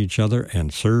loves each other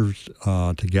and serves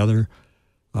together.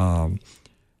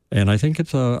 And I think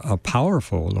it's a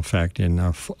powerful effect and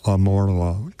a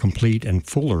more complete and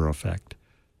fuller effect.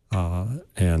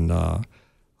 And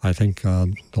I think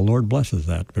the Lord blesses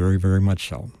that very, very much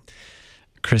so.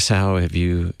 Chris, how have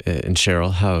you, and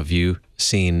Cheryl, how have you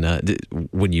seen,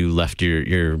 when you left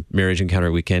your Marriage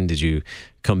Encounter weekend, did you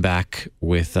come back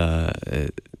with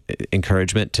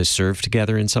encouragement to serve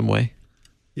together in some way?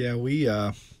 Yeah, we,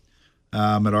 at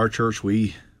our church,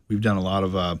 we've done a lot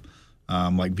of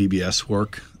like VBS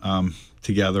work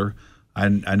together.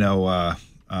 I know a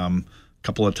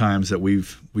couple of times that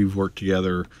we've worked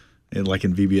together in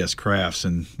VBS crafts,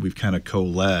 and we've kind of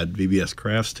co-led VBS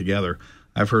crafts together.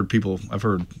 I've heard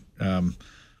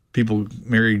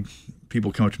married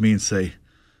people come up to me and say,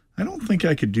 I don't think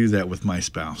I could do that with my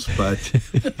spouse, but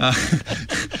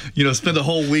spend a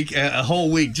whole week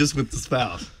just with the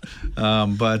spouse.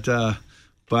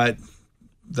 But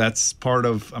that's part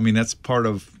of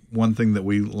one thing that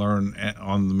we learn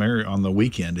on the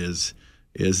weekend is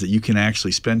that you can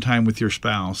actually spend time with your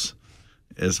spouse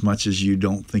as much as you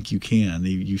don't think you can.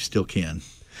 You still can.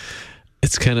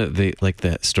 It's kind of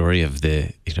that story of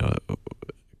the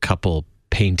couple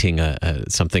painting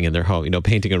something in their home,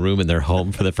 painting a room in their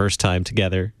home for the first time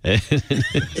together,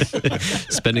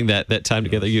 spending that time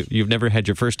together. You've never had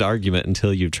your first argument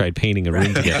until you've tried painting a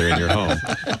room together in your home.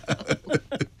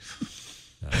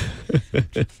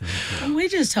 We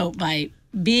just hope by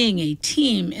being a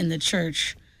team in the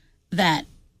church that,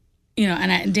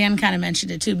 and Dan kind of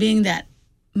mentioned it too, being that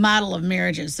model of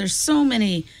marriages. There's so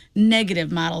many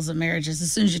negative models of marriages.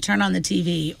 As soon as you turn on the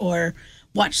TV or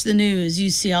watch the news, you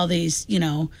see all these,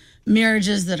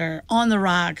 marriages that are on the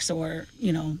rocks or,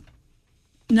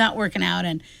 not working out.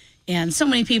 And so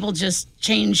many people just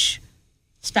change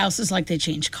spouses like they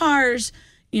change cars.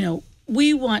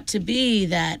 We want to be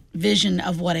that vision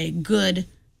of what a good,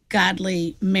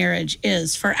 godly marriage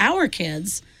is for our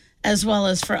kids as well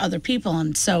as for other people.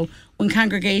 And so when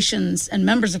congregations and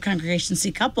members of congregations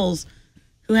see couples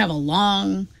who have a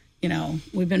long,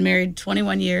 we've been married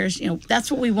 21 years,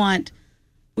 that's what we want.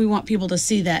 We want people to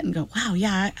see that and go, wow,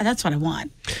 yeah, that's what I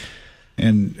want.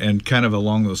 And kind of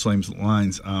along those same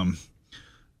lines,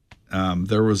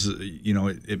 there was,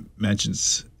 it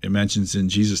mentions in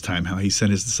Jesus' time how he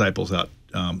sent his disciples out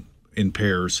in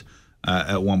pairs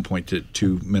at one point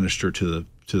to minister to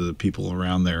the people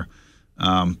around there.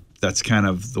 That's kind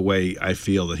of the way I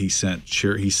feel that he sent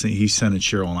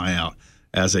Cheryl and I out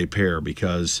as a pair,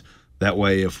 because that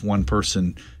way, if one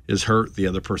person is hurt, the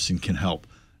other person can help.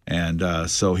 And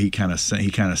so he kind of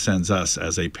sends us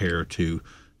as a pair to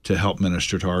help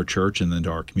minister to our church and then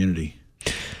to our community.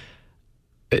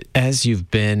 As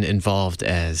you've been involved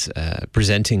as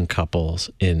presenting couple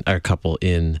in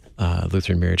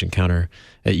Lutheran Marriage Encounter,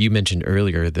 you mentioned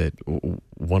earlier that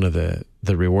one of the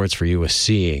rewards for you was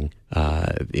seeing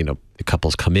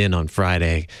couples come in on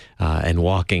Friday and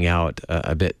walking out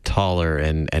a bit taller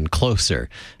and closer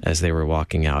as they were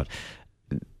walking out.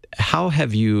 Tell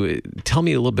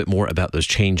me a little bit more about those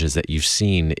changes that you've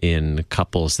seen in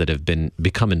couples that have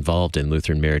become involved in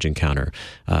Lutheran Marriage Encounter.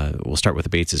 We'll start with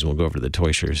the Bateses and we'll go over to the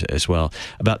Toishers as well,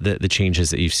 about the changes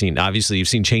that you've seen. Obviously, you've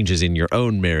seen changes in your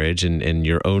own marriage and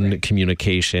your own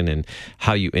communication and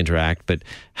how you interact, but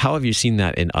how have you seen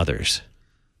that in others?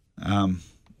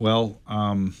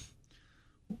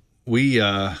 We've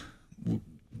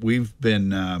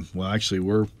been, actually,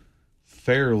 we're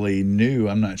fairly new.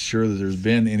 I'm not sure that there's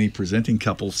been any presenting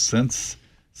couples since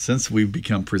we've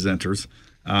become presenters,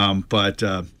 but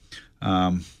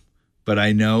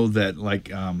I know that like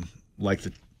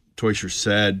the Toisher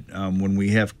said, when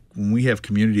we have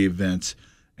community events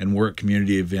and we're at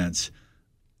community events,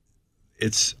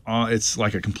 it's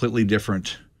like a completely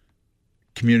different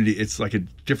community. It's like a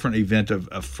different event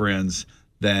of friends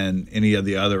than any of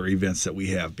the other events that we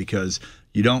have, because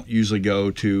you don't usually go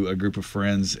to a group of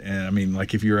friends. And I mean,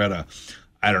 like if you're at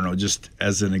just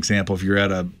as an example, if you're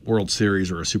at a World Series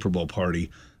or a Super Bowl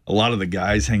party, a lot of the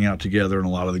guys hang out together and a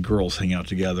lot of the girls hang out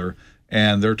together,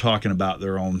 and they're talking about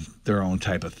their own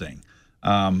type of thing.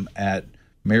 At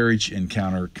Marriage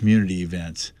Encounter community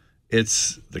events,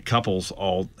 it's the couples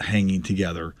all hanging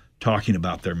together, talking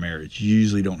about their marriage. You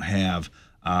usually don't have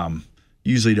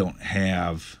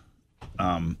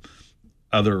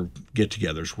other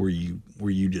get-togethers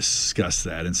where you discuss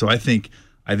that. And so I think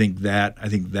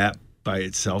that by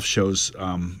itself shows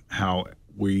how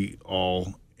we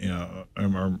all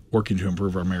are working to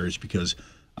improve our marriage, because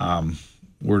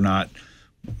we're in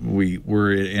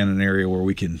an area where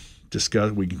we can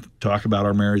talk about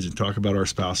our marriage and talk about our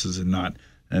spouses and not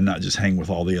just hang with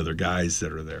all the other guys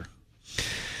that are there.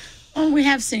 Well, we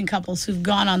have seen couples who've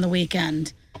gone on the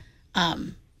weekend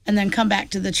and then come back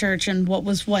to the church, and what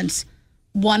was once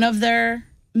one of their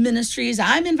ministries,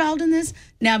 I'm involved in this,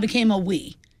 now became a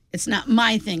we. It's not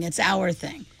my thing, it's our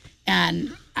thing.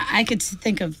 And I could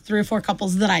think of 3 or 4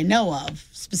 couples that I know of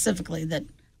specifically that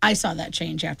I saw that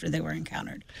change after they were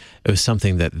encountered. It was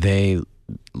something that they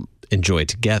enjoy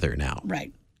together now.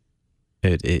 Right.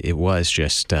 It was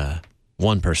just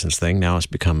one person's thing. Now it's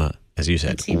become, as you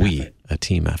said, a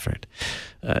team effort.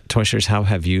 Toishers, how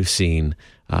have you seen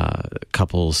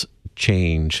couples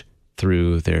change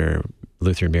through their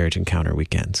Lutheran Marriage Encounter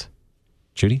weekends?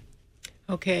 Judy?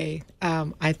 Okay.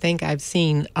 I think I've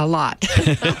seen a lot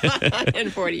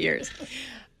in 40 years.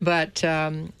 But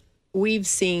we've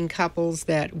seen couples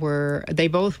that they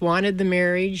both wanted the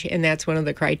marriage, and that's one of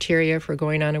the criteria for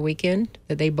going on a weekend,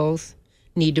 that they both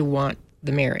need to want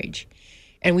the marriage.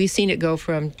 And we've seen it go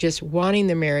from just wanting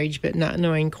the marriage but not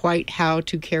knowing quite how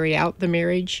to carry out the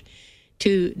marriage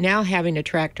to now having a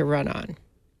track to run on.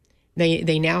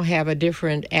 They now have a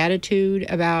different attitude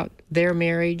about their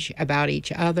marriage, about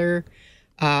each other.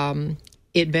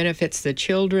 It benefits the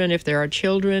children, if there are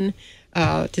children,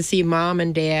 to see mom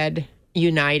and dad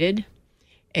united.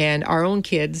 And our own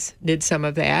kids did some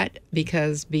of that,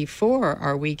 because before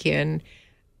our weekend,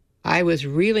 I was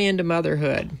really into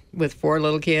motherhood with 4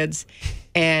 little kids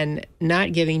and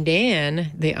not giving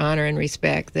Dan the honor and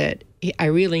respect that I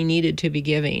really needed to be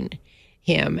giving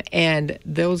him. And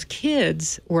those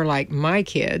kids were like my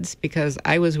kids because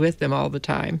I was with them all the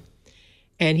time.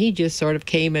 And he just sort of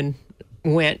came and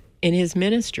went in his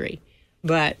ministry.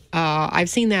 But I've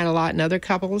seen that a lot in other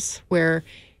couples where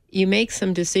you make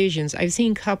some decisions. I've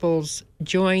seen couples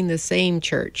join the same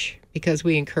church because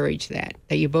we encourage that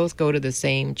you both go to the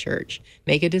same church.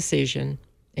 Make a decision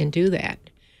and do that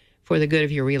for the good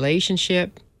of your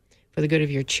relationship, for the good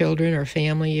of your children or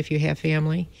family if you have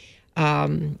family.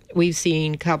 We've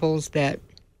seen couples that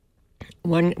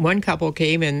one couple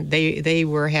came and they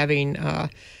were having a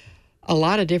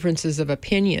lot of differences of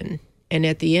opinion, and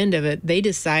at the end of it, they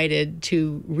decided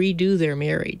to redo their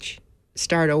marriage,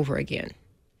 start over again,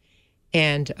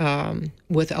 and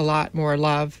with a lot more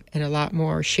love and a lot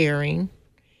more sharing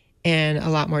and a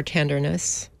lot more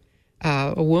tenderness.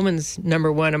 A woman's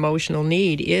number one emotional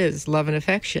need is love and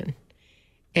affection.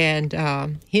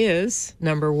 And his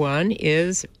number one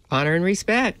is honor and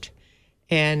respect.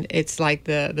 And it's like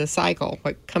the cycle.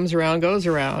 What comes around goes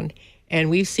around. And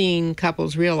we've seen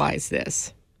couples realize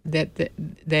this,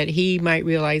 that he might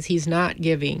realize he's not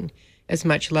giving as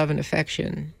much love and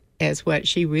affection as what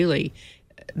she really,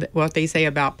 what they say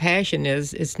about passion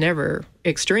is it's never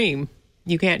extreme.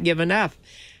 You can't give enough.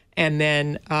 And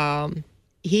then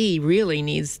he really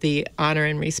needs the honor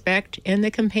and respect and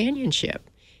the companionship.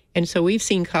 And so we've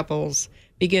seen couples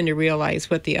begin to realize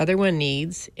what the other one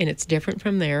needs, and it's different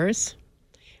from theirs,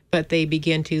 but they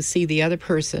begin to see the other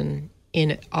person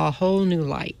in a whole new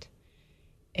light.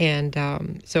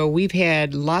 And so we've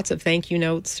had lots of thank you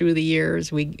notes through the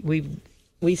years.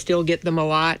 We still get them a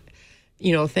lot.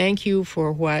 You know, thank you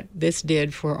for what this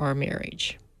did for our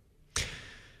marriage.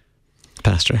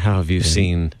 Pastor, how have you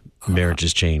seen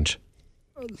marriages change?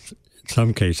 In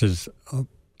some cases,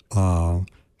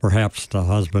 perhaps the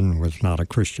husband was not a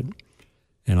Christian.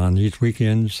 And on these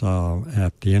weekends,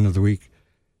 at the end of the week,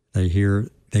 they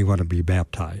hear they want to be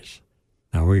baptized.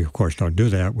 Now, we, of course, don't do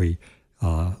that. We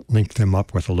link them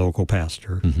up with a local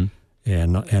pastor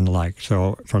and like.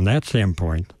 So from that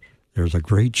standpoint, there's a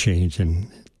great change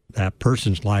in that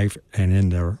person's life and in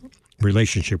their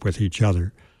relationship with each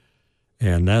other.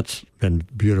 And that's been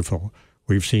beautiful.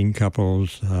 We've seen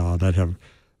couples that have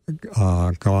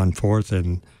gone forth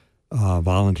and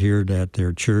volunteered at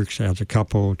their church as a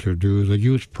couple to do the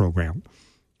youth program,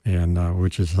 and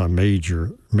which is a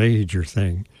major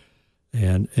thing,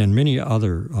 and many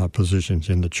other positions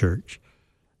in the church.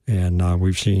 And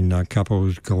we've seen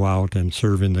couples go out and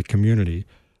serve in the community,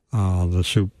 the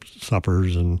soup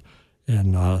suppers and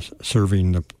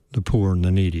serving the poor and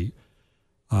the needy.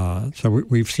 So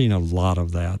we've seen a lot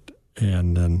of that.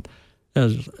 And then,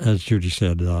 as Judy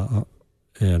said,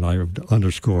 and I would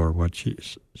underscore what she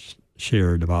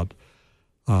shared about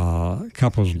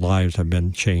couples' lives have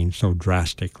been changed so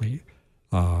drastically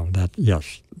that,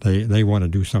 yes, they want to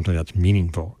do something that's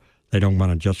meaningful. They don't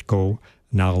want to just go,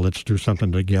 now let's do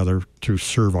something together to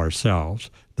serve ourselves.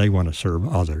 They want to serve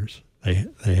others. They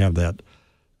have that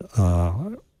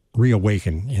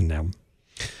reawaken in them.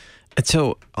 And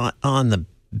so on the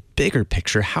bigger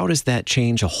picture, how does that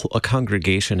change a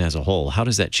congregation as a whole? How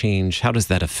does that change? How does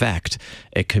that affect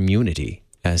a community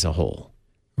as a whole?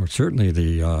 Well, certainly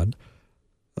the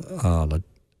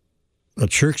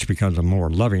church becomes a more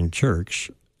loving church,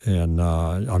 and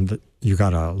you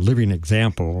got a living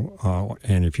example.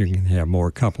 And if you can have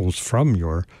more couples from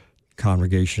your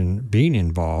congregation being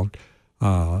involved,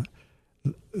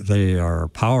 they are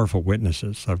powerful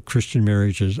witnesses of Christian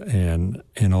marriages and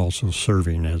also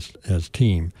serving as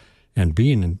team and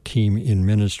being a team in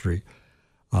ministry.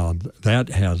 That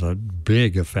has a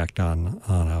big effect on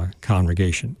a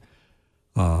congregation.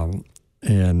 I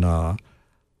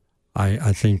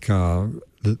think the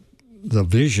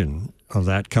vision of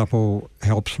that couple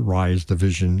helps rise the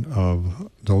vision of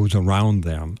those around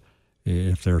them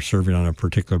if they're serving on a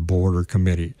particular board or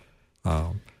committee.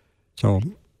 So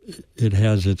it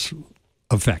has its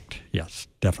effect, yes,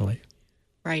 definitely.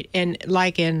 Right. And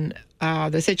like in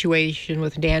the situation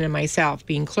with Dan and myself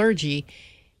being clergy,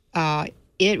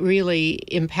 it really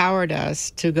empowered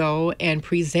us to go and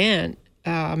present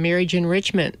marriage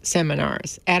enrichment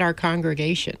seminars at our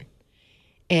congregation.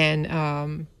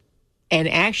 And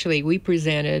actually, we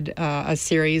presented a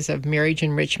series of marriage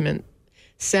enrichment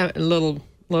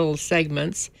little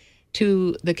segments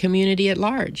to the community at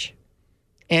large.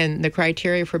 And the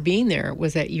criteria for being there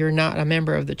was that you're not a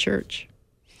member of the church.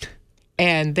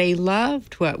 And they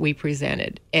loved what we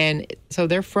presented. And so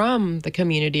they're from the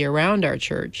community around our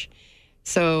church.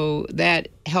 So that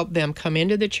helped them come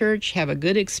into the church, have a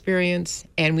good experience,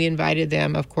 and we invited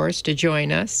them, of course, to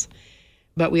join us.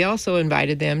 But we also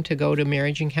invited them to go to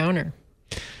Marriage Encounter.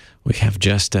 We have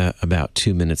just about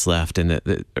 2 minutes left. And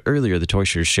earlier, the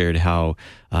Toyshers shared how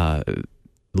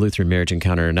Lutheran Marriage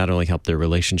Encounter not only helped their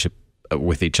relationship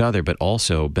with each other, but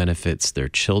also benefits their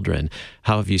children.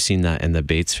 How have you seen that in the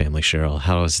Bates family, Cheryl?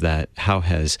 How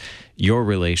has your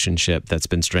relationship that's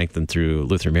been strengthened through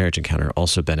Lutheran Marriage Encounter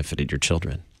also benefited your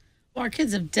children? Well, our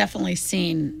kids have definitely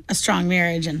seen a strong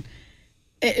marriage, and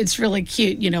it's really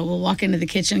cute. We'll walk into the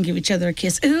kitchen and give each other a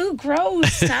kiss. Ooh,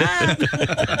 gross, stop.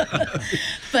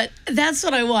 But that's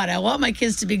what I want. I want my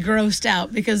kids to be grossed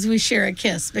out because we share a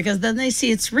kiss, because then they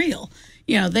see it's real.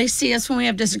 They see us when we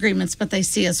have disagreements, but they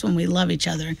see us when we love each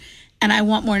other. And I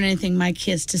want more than anything my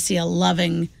kids to see a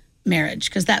loving marriage,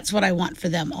 because that's what I want for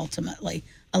them ultimately,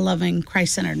 a loving,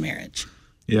 Christ-centered marriage.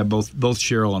 Yeah, both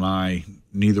Cheryl and I,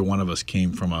 neither one of us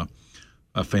came from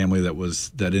a family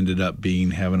that ended up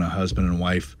having a husband and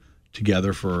wife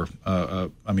together for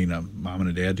a mom and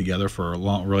a dad together for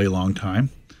a really long time,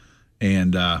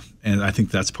 and I think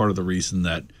that's part of the reason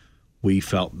that we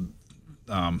felt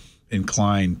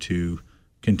inclined to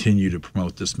continue to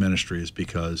promote this ministry, is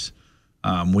because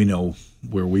we know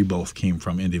where we both came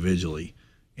from individually,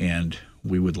 and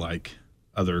we would like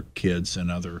other kids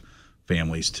and other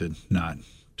families to not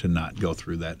go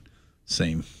through that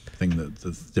same thing,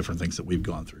 the different things that we've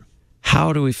gone through.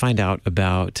 How do we find out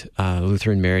about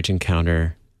Lutheran Marriage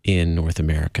Encounter in North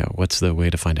America? What's the way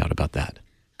to find out about that?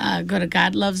 Go to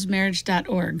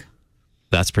godlovesmarriage.org.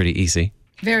 That's pretty easy.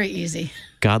 Very easy.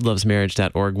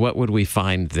 godlovesmarriage.org. What would we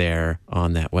find there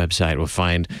on that website? We'll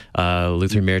find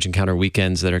Lutheran Marriage Encounter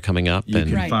weekends that are coming up. You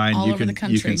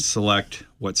can select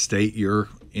what state you're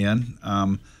in,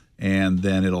 and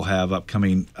then it'll have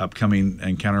upcoming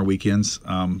encounter weekends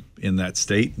in that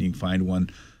state. You can find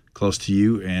one close to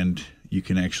you, and you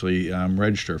can actually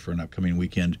register for an upcoming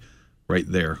weekend right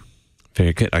there.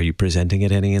 Very good. Are you presenting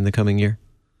at any in the coming year?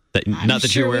 Not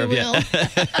that you're aware of yet.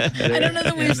 I don't know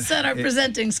that we've set our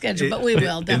presenting schedule, but we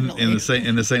will definitely. In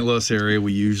the St. Louis area,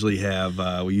 we usually have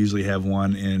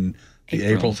one in the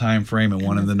April time frame and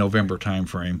one in the November time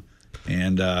frame,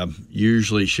 and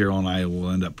usually Cheryl and I will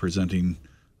end up presenting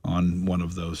on one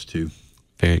of those two.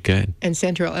 Very good. And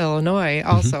Central Illinois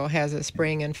also has a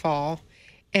spring and fall,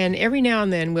 and every now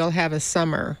and then we'll have a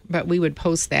summer, but we would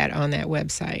post that on that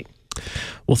website.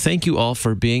 Well, thank you all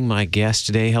for being my guest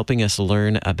today, helping us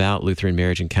learn about Lutheran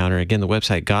Marriage Encounter. Again, the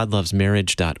website,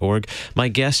 godlovesmarriage.org. My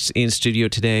guests in studio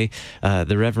today,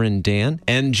 the Reverend Dan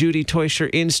and Judy Teuscher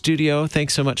in studio.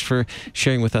 Thanks so much for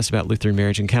sharing with us about Lutheran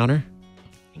Marriage Encounter.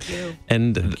 Thank you.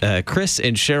 And Chris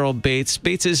and Cheryl Bates.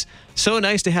 Bates, is so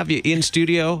nice to have you in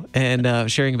studio and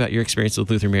sharing about your experience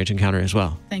with Lutheran Marriage Encounter as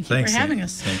well. Thank you for having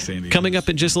us. Thanks, Andy. Coming up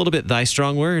in just a little bit, Thy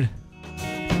Strong Word.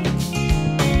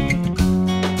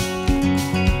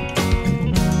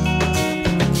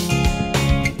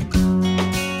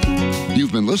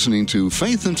 You've been listening to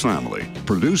Faith and Family,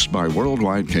 produced by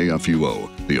Worldwide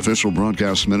KFUO, the official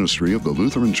broadcast ministry of the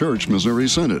Lutheran Church Missouri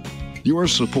Synod. Your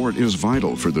support is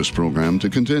vital for this program to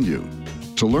continue.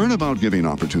 To learn about giving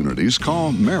opportunities,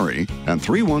 call Mary at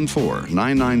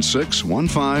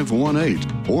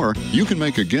 314-996-1518, or you can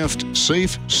make a gift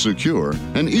safe, secure,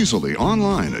 and easily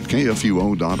online at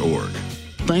kfuo.org.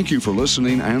 Thank you for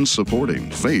listening and supporting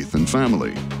Faith and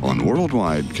Family on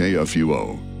Worldwide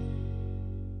KFUO.